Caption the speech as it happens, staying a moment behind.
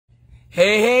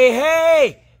Hey, hey,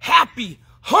 hey! Happy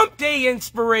Hump Day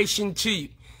inspiration to you.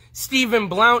 Stephen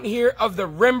Blount here of the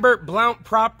Rembert Blount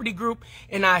Property Group,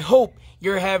 and I hope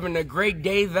you're having a great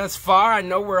day thus far. I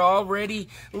know we're already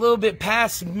a little bit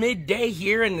past midday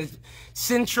here in the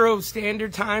Central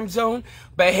Standard Time Zone,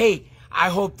 but hey, I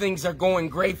hope things are going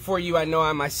great for you. I know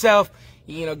I myself,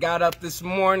 got up this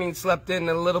morning, slept in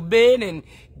a little bit, and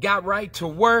got right to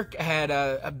work. I had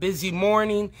a busy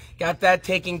morning, got that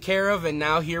taken care of, and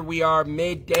now here we are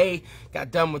midday.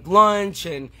 Got done with lunch,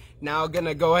 and now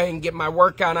gonna go ahead and get my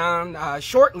workout on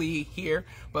shortly here.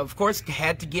 But of course,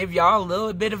 had to give y'all a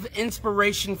little bit of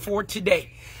inspiration for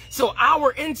today. So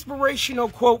our inspirational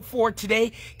quote for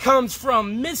today comes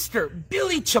from Mr.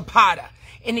 Billy Chapata,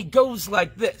 and it goes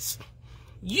like this: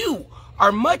 "You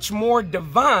are much more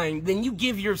divine than you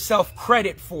give yourself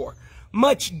credit for,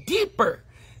 much deeper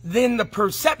than the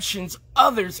perceptions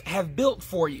others have built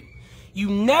for you. You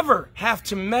never have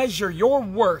to measure your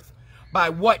worth by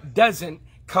what doesn't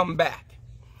come back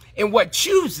and what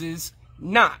chooses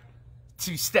not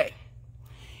to stay.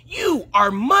 You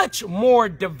are much more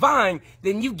divine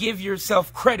than you give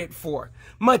yourself credit for,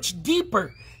 much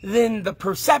deeper than the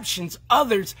perceptions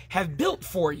others have built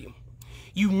for you.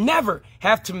 You never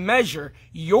have to measure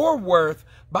your worth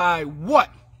by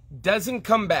what doesn't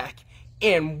come back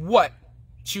and what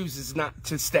chooses not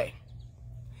to stay."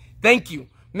 Thank you,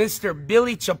 Mr.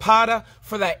 Billy Chapata,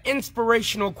 for that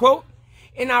inspirational quote.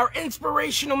 And our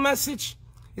inspirational message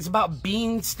is about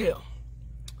being still.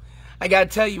 I got to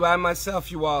tell you, I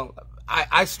myself, you all,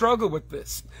 I struggle with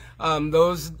this.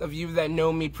 Those of you that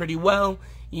know me pretty well,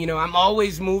 I'm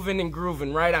always moving and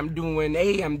grooving, right? I'm doing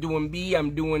A, I'm doing B,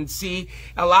 I'm doing C,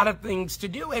 a lot of things to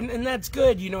do, and that's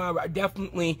good. I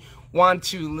definitely want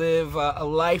to live a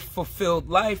life-fulfilled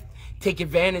life, take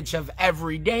advantage of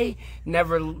every day,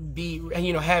 never be,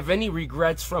 have any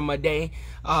regrets from a day.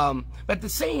 But at the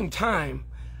same time,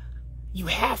 you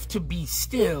have to be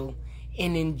still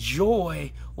and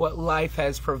enjoy what life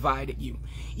has provided you.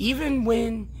 Even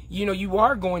when, you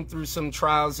are going through some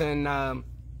trials and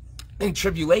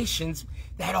tribulations,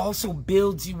 that also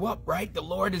builds you up, right? The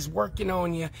Lord is working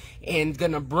on you and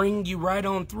gonna bring you right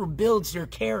on through, builds your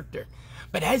character.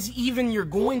 But as even you're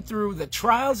going through the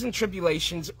trials and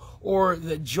tribulations or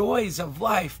the joys of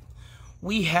life,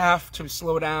 we have to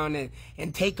slow down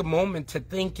and take a moment to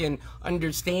think and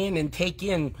understand and take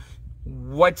in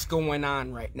what's going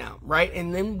on right now, right?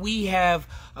 And then we have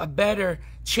a better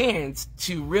chance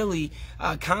to really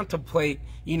contemplate,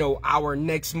 our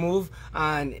next move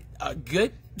on a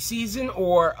good season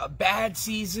or a bad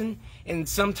season. And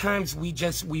sometimes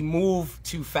we move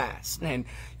too fast, and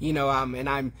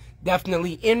I'm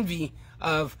definitely envy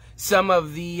of some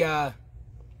of the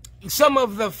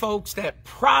folks that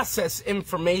process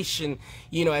information,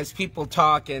 as people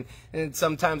talk, and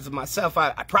sometimes myself,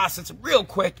 I process it real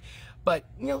quick. But,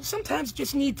 sometimes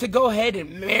just need to go ahead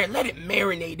and let it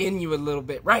marinate in you a little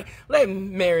bit, right? Let it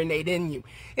marinate in you.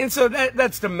 And so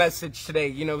that's the message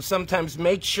today. Sometimes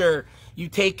make sure you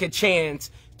take a chance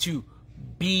to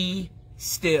be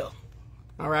still.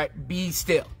 All right? Be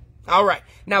still. All right.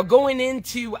 Now going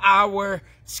into our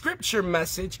scripture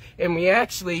message, and we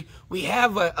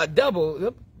have a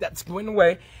double. That's going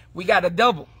away. We got a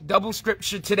double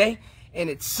scripture today, and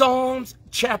it's Psalms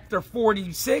chapter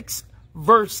 46.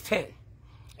 Verse 10,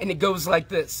 and it goes like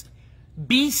this: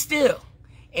 "Be still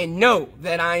and know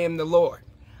that I am the Lord.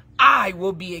 I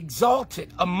will be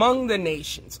exalted among the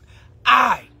nations.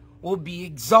 I will be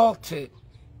exalted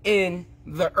in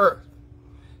the earth."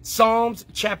 Psalms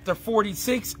chapter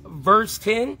 46, verse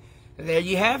 10. There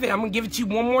you have it. I'm going to give it to you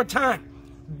one more time.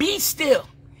 Be still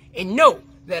and know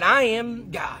that I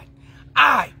am God.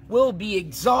 I will be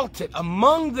exalted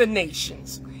among the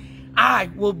nations. I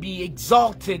will be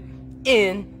exalted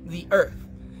in the earth.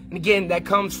 And again, that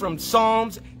comes from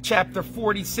Psalms chapter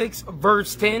 46,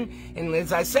 verse 10. And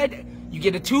as I said, you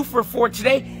get a 2 for 4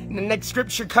 today. And the next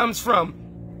scripture comes from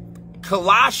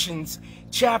Colossians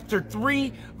chapter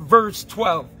 3, verse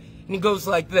 12. And it goes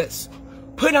like this: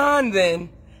 "Put on then,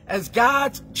 as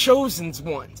God's chosen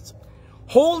ones,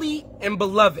 holy and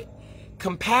beloved,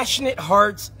 compassionate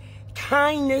hearts,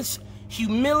 kindness,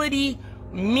 humility,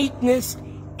 meekness,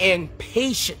 and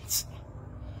patience."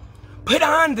 Put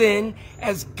on then,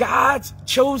 as God's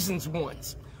chosen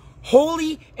ones,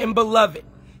 holy and beloved,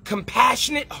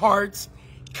 compassionate hearts,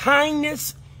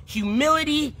 kindness,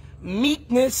 humility,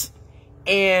 meekness,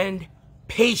 and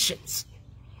patience.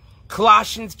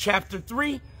 Colossians chapter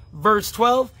 3, verse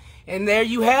 12. And there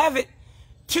you have it.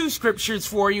 2 scriptures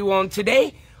for you on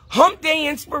today. Hump Day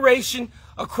inspiration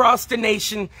across the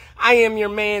nation. I am your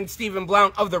man, Stephen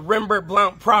Blount of the Rembert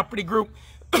Blount Property Group.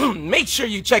 Make sure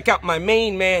you check out my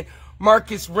main man,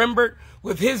 Marcus Rembert,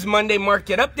 with his Monday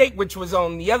market update, which was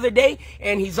on the other day.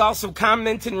 And he's also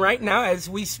commenting right now as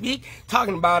we speak,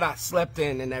 talking about I slept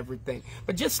in and everything.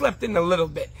 But just slept in a little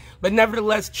bit. But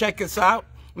nevertheless, check us out.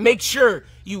 Make sure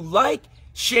you like,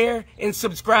 share, and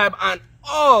subscribe on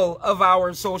all of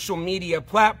our social media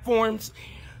platforms.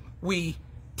 We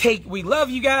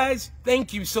love you guys.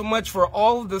 Thank you so much for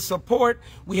all of the support.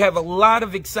 We have a lot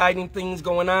of exciting things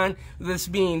going on, this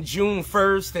being June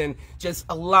 1st, and just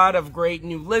a lot of great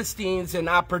new listings and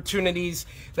opportunities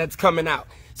that's coming out.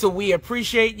 So we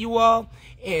appreciate you all,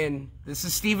 and this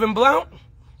is Stephen Blount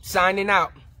signing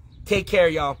out. Take care,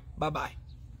 y'all. Bye-bye.